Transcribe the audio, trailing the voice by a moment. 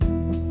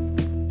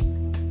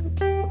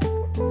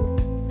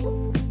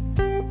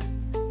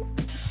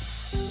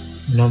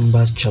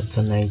Numbers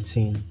chapter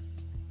 19.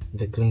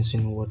 The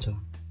cleansing water.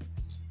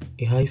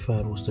 A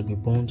heifer was to be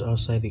burnt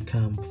outside the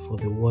camp for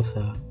the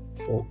water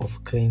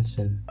of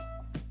cleansing.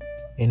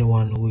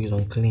 Anyone who is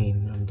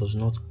unclean and does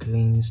not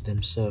cleanse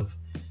themselves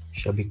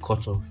shall be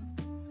cut off.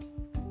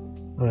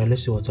 Alright,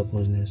 let's see what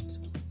happens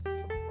next.